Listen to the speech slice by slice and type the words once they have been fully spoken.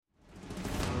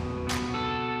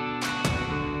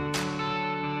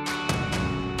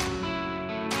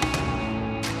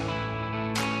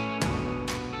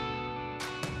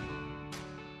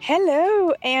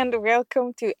Hello and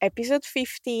welcome to episode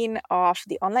 15 of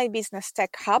the Online Business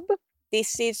Tech Hub.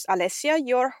 This is Alessia,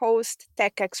 your host,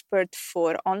 tech expert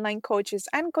for online coaches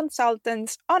and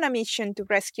consultants on a mission to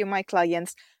rescue my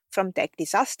clients from tech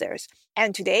disasters.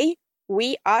 And today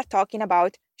we are talking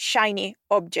about shiny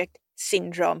object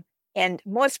syndrome and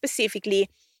more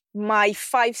specifically, my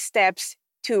 5 steps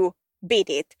to beat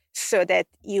it so that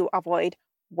you avoid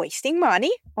wasting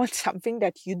money on something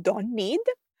that you don't need,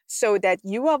 so that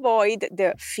you avoid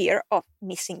the fear of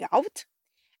missing out,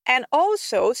 and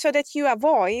also so that you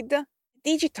avoid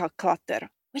digital clutter,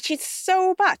 which is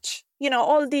so much.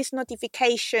 All these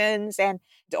notifications and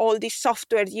all these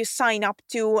software you sign up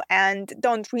to and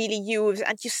don't really use,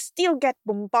 and you still get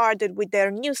bombarded with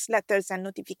their newsletters and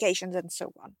notifications and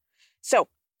so on. So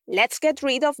let's get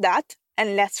rid of that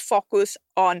and let's focus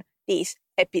on this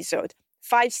episode.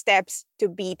 5 steps to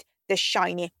beat the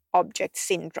shiny object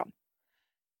syndrome.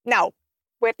 Now,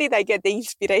 where did I get the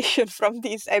inspiration from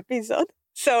this episode?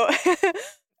 So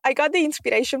I got the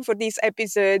inspiration for this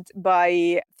episode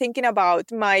by thinking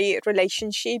about my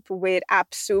relationship with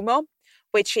AppSumo,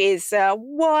 which is a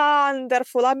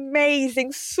wonderful,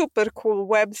 amazing, super cool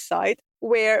website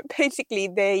where basically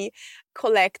they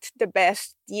collect the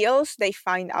best deals they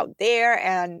find out there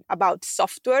and about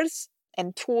softwares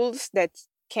and tools that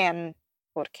can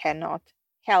or cannot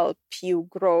help you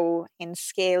grow and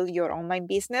scale your online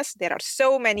business. There are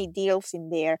so many deals in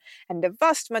there, and the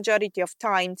vast majority of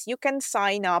times you can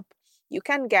sign up, you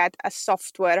can get a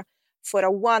software for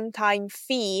a one-time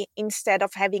fee instead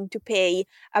of having to pay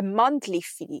a monthly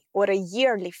fee or a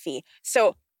yearly fee.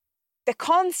 So the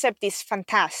concept is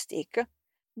fantastic,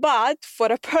 but for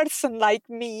a person like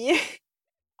me,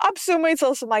 AppSumo is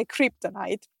also my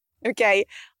kryptonite. Okay,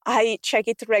 I check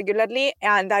it regularly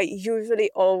and I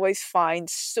usually always find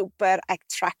super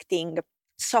attracting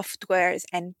softwares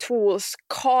and tools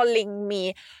calling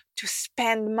me to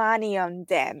spend money on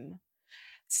them.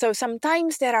 So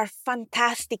sometimes there are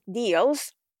fantastic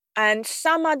deals, and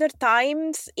some other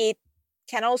times it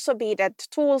can also be that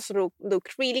tools look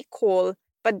really cool,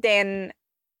 but then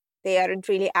they aren't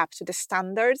really up to the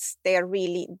standards. They are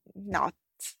really not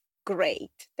great.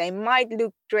 They might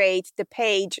look great. The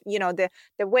page, the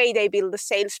way they build the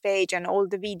sales page and all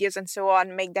the videos and so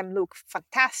on make them look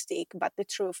fantastic. But the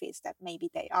truth is that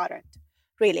maybe they aren't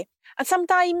really. And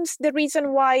sometimes the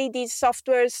reason why these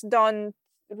softwares don't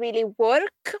really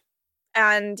work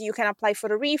and you can apply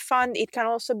for a refund, it can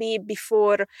also be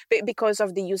because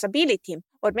of the usability,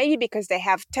 or maybe because they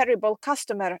have terrible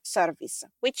customer service,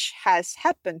 which has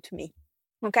happened to me.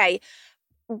 Okay.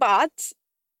 But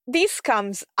this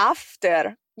comes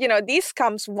after, this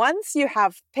comes once you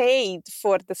have paid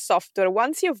for the software,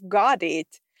 once you've got it.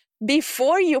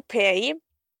 Before you pay,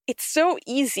 it's so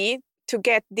easy to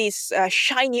get this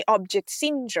shiny object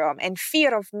syndrome and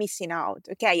fear of missing out,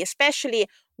 okay? Especially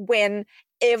when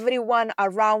everyone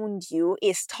around you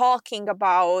is talking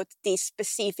about this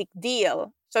specific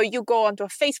deal. So you go onto a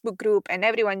Facebook group and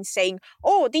everyone's saying,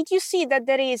 oh, did you see that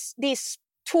there is this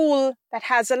tool that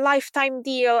has a lifetime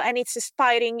deal and it's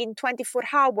expiring in 24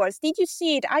 hours. Did you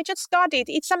see it? I just got it.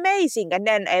 It's amazing. And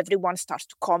then everyone starts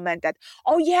to comment that,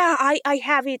 oh yeah, I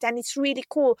have it and it's really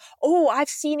cool. Oh, I've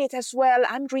seen it as well.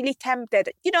 I'm really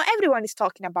tempted. Everyone is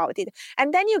talking about it.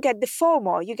 And then you get the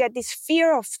FOMO. You get this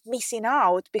fear of missing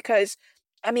out because,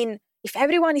 if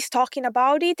everyone is talking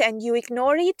about it and you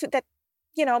ignore it, that,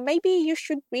 maybe you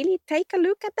should really take a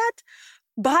look at that.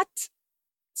 But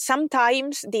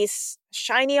sometimes this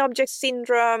shiny object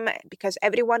syndrome, because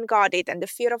everyone got it, and the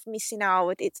fear of missing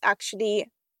out, it's actually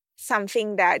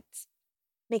something that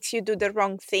makes you do the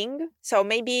wrong thing. So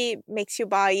maybe makes you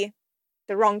buy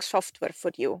the wrong software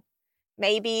for you.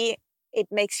 Maybe it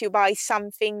makes you buy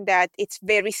something that it's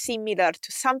very similar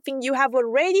to something you have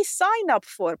already signed up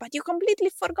for, but you completely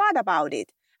forgot about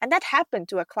it. And that happened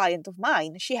to a client of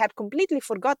mine. She had completely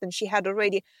forgotten she had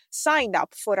already signed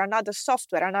up for another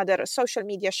software, another social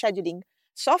media scheduling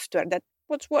software that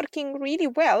was working really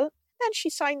well. Then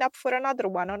she signed up for another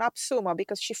one on AppSumo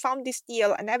because she found this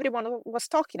deal and everyone was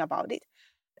talking about it.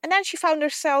 And then she found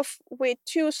herself with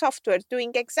 2 softwares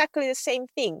doing exactly the same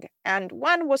thing. And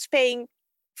one was paying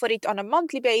for it on a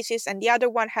monthly basis and the other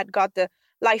one had got the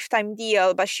lifetime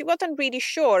deal, but she wasn't really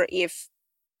sure if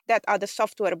that other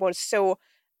software was so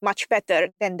much better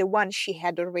than the one she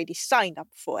had already signed up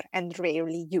for and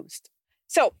rarely used.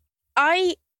 So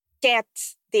I get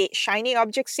the shiny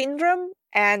object syndrome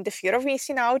and the fear of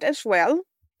missing out as well,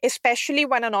 especially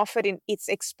when an offer is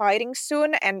expiring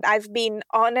soon and I've been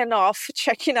on and off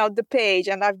checking out the page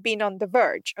and I've been on the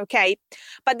verge, okay?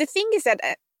 But the thing is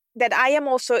that I am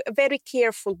also a very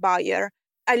careful buyer.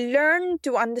 I learned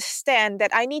to understand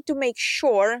that I need to make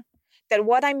sure that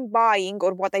what I'm buying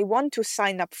or what I want to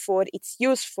sign up for, it's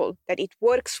useful, that it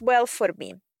works well for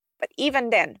me. But even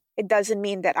then, it doesn't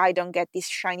mean that I don't get this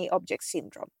shiny object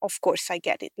syndrome. Of course, I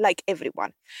get it, like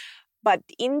everyone. But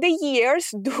in the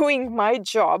years doing my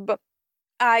job,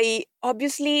 I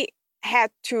obviously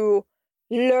had to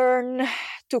learn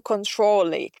to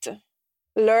control it,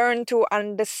 learn to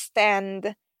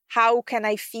understand how can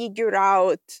I figure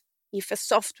out if a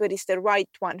software is the right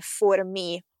one for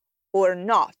me or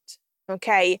not,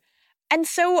 okay? And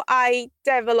so I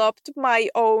developed my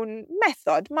own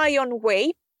method, my own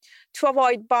way to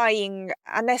avoid buying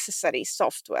unnecessary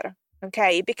software,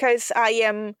 okay? Because I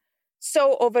am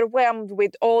so overwhelmed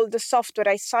with all the software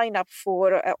I sign up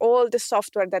for, all the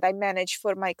software that I manage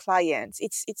for my clients.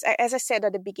 It's as I said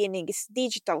at the beginning, it's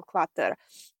digital clutter,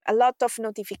 a lot of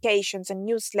notifications and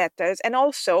newsletters, and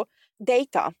also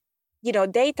data,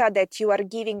 data that you are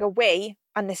giving away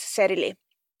unnecessarily.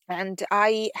 And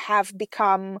I have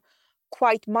become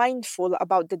quite mindful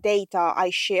about the data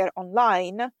I share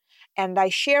online, and I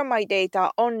share my data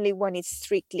only when it's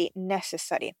strictly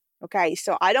necessary. Okay,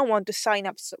 so I don't want to sign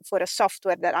up for a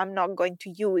software that I'm not going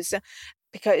to use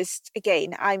because,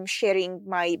 again, I'm sharing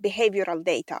my behavioral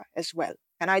data as well,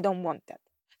 and I don't want that.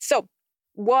 So,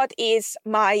 what is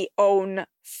my own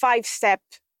 5-step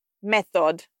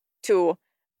method to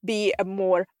be a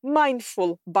more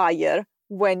mindful buyer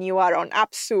when you are on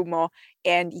AppSumo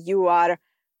and you are,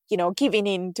 giving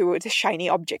in to the shiny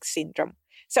object syndrome?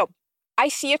 So, I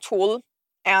see a tool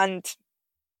and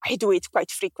I do it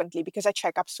quite frequently because I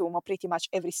check AppSumo pretty much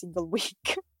every single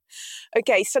week.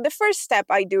 Okay, so the first step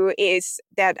I do is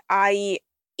that I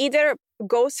either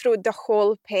go through the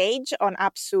whole page on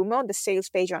AppSumo, the sales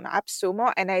page on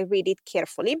AppSumo, and I read it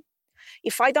carefully.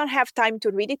 If I don't have time to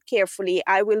read it carefully,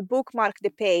 I will bookmark the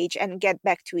page and get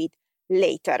back to it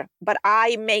later. But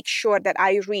I make sure that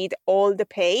I read all the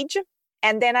page.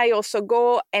 And then I also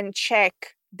go and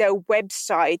check the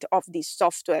website of this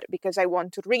software because I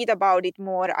want to read about it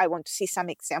more. I want to see some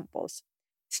examples.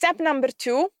 Step number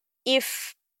 2,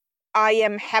 if I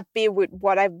am happy with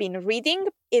what I've been reading,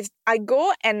 is I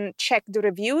go and check the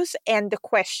reviews and the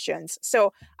questions.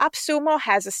 So AppSumo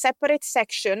has a separate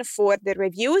section for the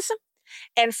reviews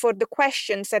and for the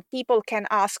questions that people can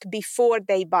ask before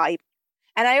they buy.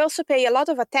 And I also pay a lot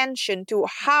of attention to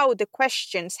how the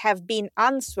questions have been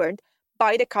answered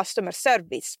by the customer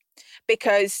service,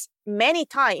 because many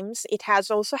times it has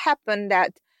also happened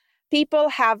that people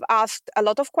have asked a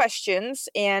lot of questions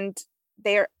and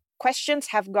their questions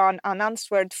have gone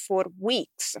unanswered for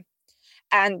weeks.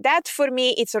 And that, for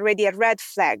me, it's already a red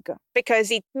flag because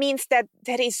it means that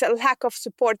there is a lack of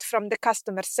support from the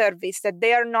customer service, that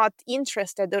they are not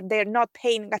interested or they're not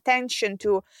paying attention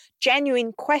to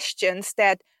genuine questions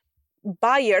that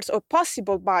buyers or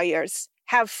possible buyers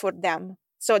have for them.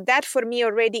 So that, for me,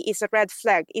 already is a red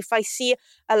flag. If I see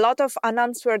a lot of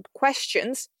unanswered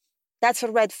questions, that's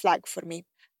a red flag for me.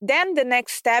 Then the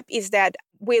next step is that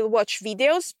we'll watch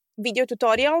video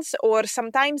tutorials, or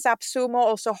sometimes AppSumo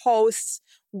also hosts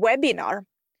webinar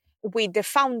with the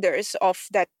founders of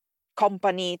that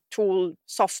company, tool,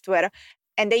 software.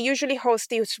 And they usually host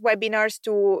these webinars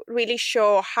to really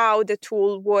show how the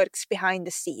tool works behind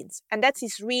the scenes. And that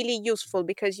is really useful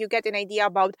because you get an idea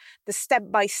about the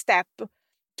step-by-step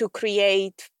to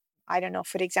create, I don't know,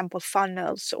 for example,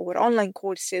 funnels or online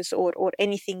courses or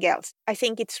anything else. I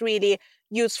think it's really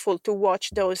useful to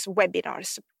watch those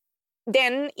webinars.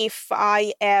 Then if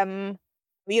I am,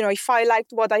 if I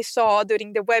liked what I saw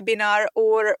during the webinar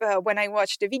or when I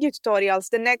watched the video tutorials,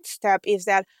 the next step is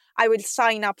that I will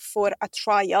sign up for a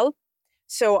trial.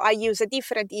 So I use a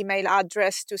different email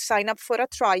address to sign up for a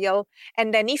trial.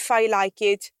 And then if I like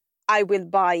it, I will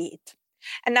buy it.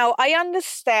 And now I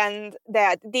understand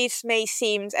that this may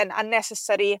seem an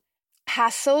unnecessary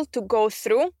hassle to go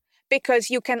through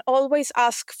because you can always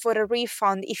ask for a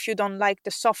refund if you don't like the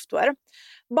software.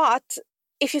 But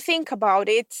if you think about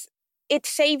it, it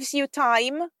saves you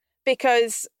time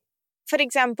because, for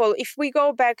example, if we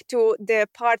go back to the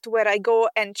part where I go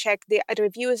and check the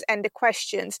reviews and the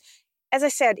questions, as I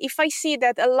said, if I see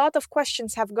that a lot of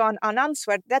questions have gone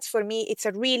unanswered, that's, for me, it's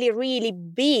a really, really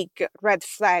big red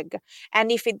flag.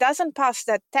 And if it doesn't pass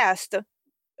that test,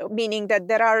 meaning that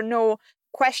there are no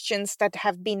questions that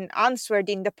have been answered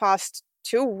in the past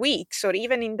 2 weeks or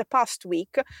even in the past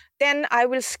week, then I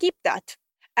will skip that.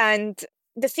 And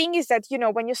the thing is that,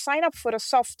 when you sign up for a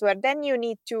software, then you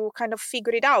need to kind of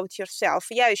figure it out yourself.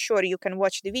 Yeah, sure, you can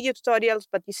watch the video tutorials,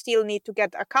 but you still need to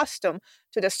get accustomed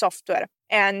to the software.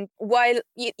 And while,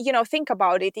 think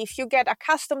about it, if you get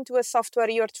accustomed to a software,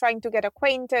 you're trying to get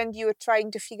acquainted, you're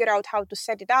trying to figure out how to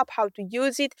set it up, how to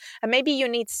use it, and maybe you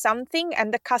need something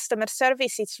and the customer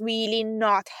service is really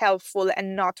not helpful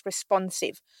and not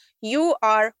responsive. You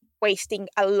are wasting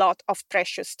a lot of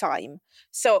precious time.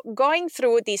 So going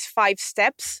through these 5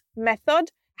 steps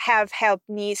method have helped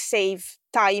me save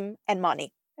time and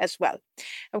money as well.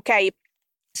 Okay,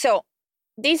 so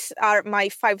these are my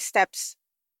 5 steps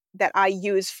that I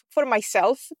use for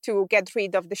myself to get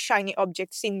rid of the shiny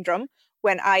object syndrome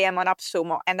when I am on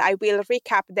AppSumo, and I will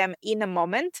recap them in a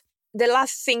moment. The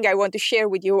last thing I want to share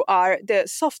with you are the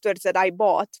softwares that I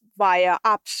bought via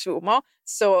AppSumo.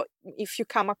 So if you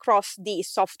come across the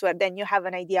software, then you have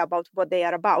an idea about what they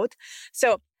are about.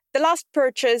 So the last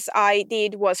purchase I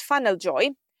did was FunnelJoy,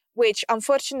 which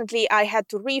unfortunately I had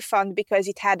to refund because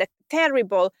it had a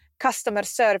terrible customer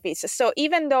service. So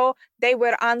even though they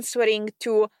were answering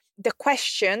to the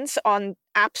questions on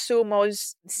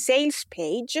AppSumo's sales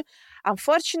page,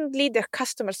 unfortunately, the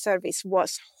customer service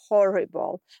was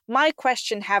horrible. My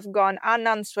questions have gone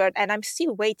unanswered, and I'm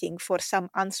still waiting for some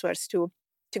answers to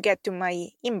get to my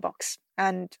inbox.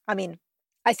 And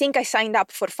I think I signed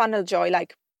up for FunnelJoy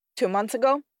like 2 months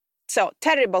ago. So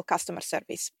terrible customer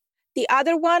service. The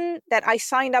other one that I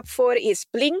signed up for is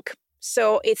Blink.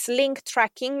 So it's link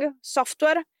tracking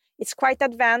software. It's quite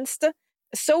advanced.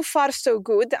 So far, so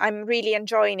good. I'm really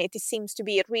enjoying it. It seems to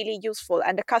be really useful,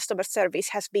 and the customer service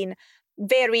has been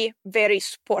very, very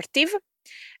supportive.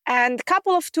 And a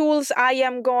couple of tools I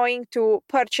am going to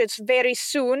purchase very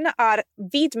soon are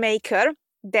VidMaker,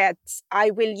 that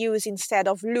I will use instead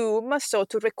of Loom, so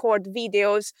to record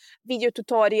videos, video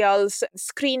tutorials,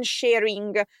 screen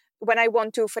sharing. When I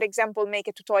want to, for example, make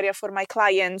a tutorial for my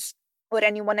clients or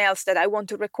anyone else that I want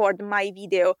to record my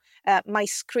video, my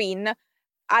screen,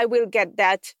 I will get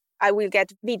that. I will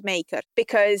get VidMaker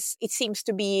because it seems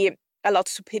to be a lot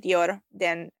superior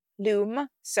than Loom.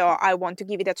 So I want to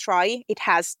give it a try. It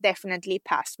has definitely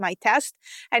passed my test.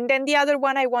 And then the other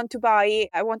one I want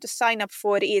to sign up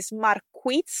for is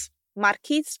Marquise,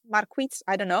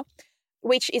 I don't know,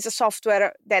 which is a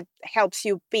software that helps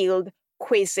you build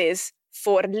quizzes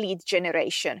for lead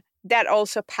generation. That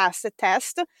also passed the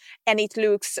test, and it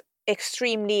looks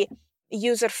extremely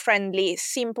user-friendly,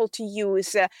 simple to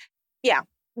use.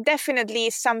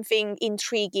 Definitely something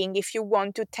intriguing if you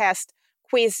want to test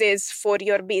quizzes for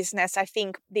your business. I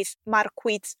think this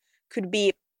Marquise could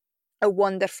be a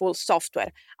wonderful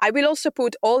software. I will also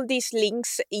put all these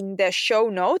links in the show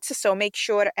notes, so make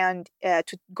sure and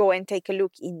to go and take a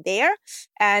look in there.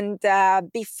 And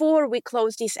before we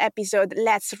close this episode,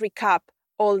 let's recap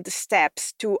all the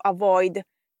steps to avoid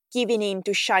giving in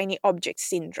to shiny object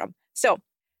syndrome. So,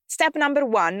 step number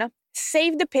 1,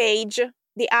 save the page,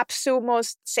 the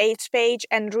AppSumo's sales page,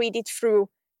 and read it through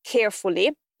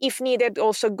carefully. If needed,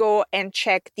 also go and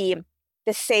check the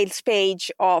sales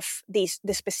page of the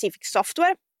specific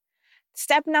software.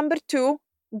 Step number 2,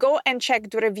 go and check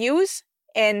the reviews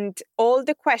and all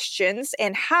the questions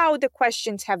and how the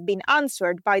questions have been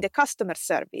answered by the customer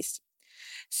service.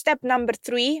 Step number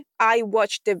 3, I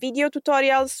watch the video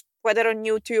tutorials, whether on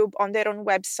YouTube, on their own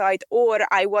website, or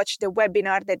I watch the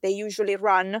webinar that they usually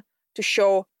run to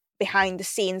show behind the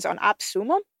scenes on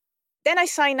AppSumo. Then I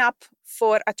sign up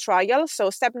for a trial. So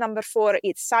step number 4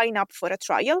 is sign up for a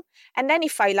trial. And then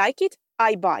if I like it,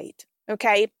 I buy it.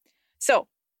 Okay? So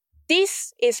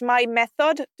this is my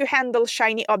method to handle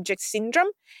shiny object syndrome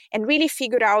and really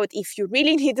figure out if you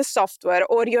really need the software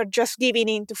or you're just giving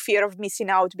in to fear of missing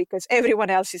out because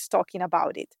everyone else is talking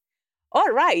about it.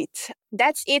 All right.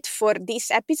 That's it for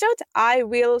this episode. I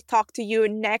will talk to you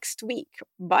next week.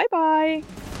 Bye-bye.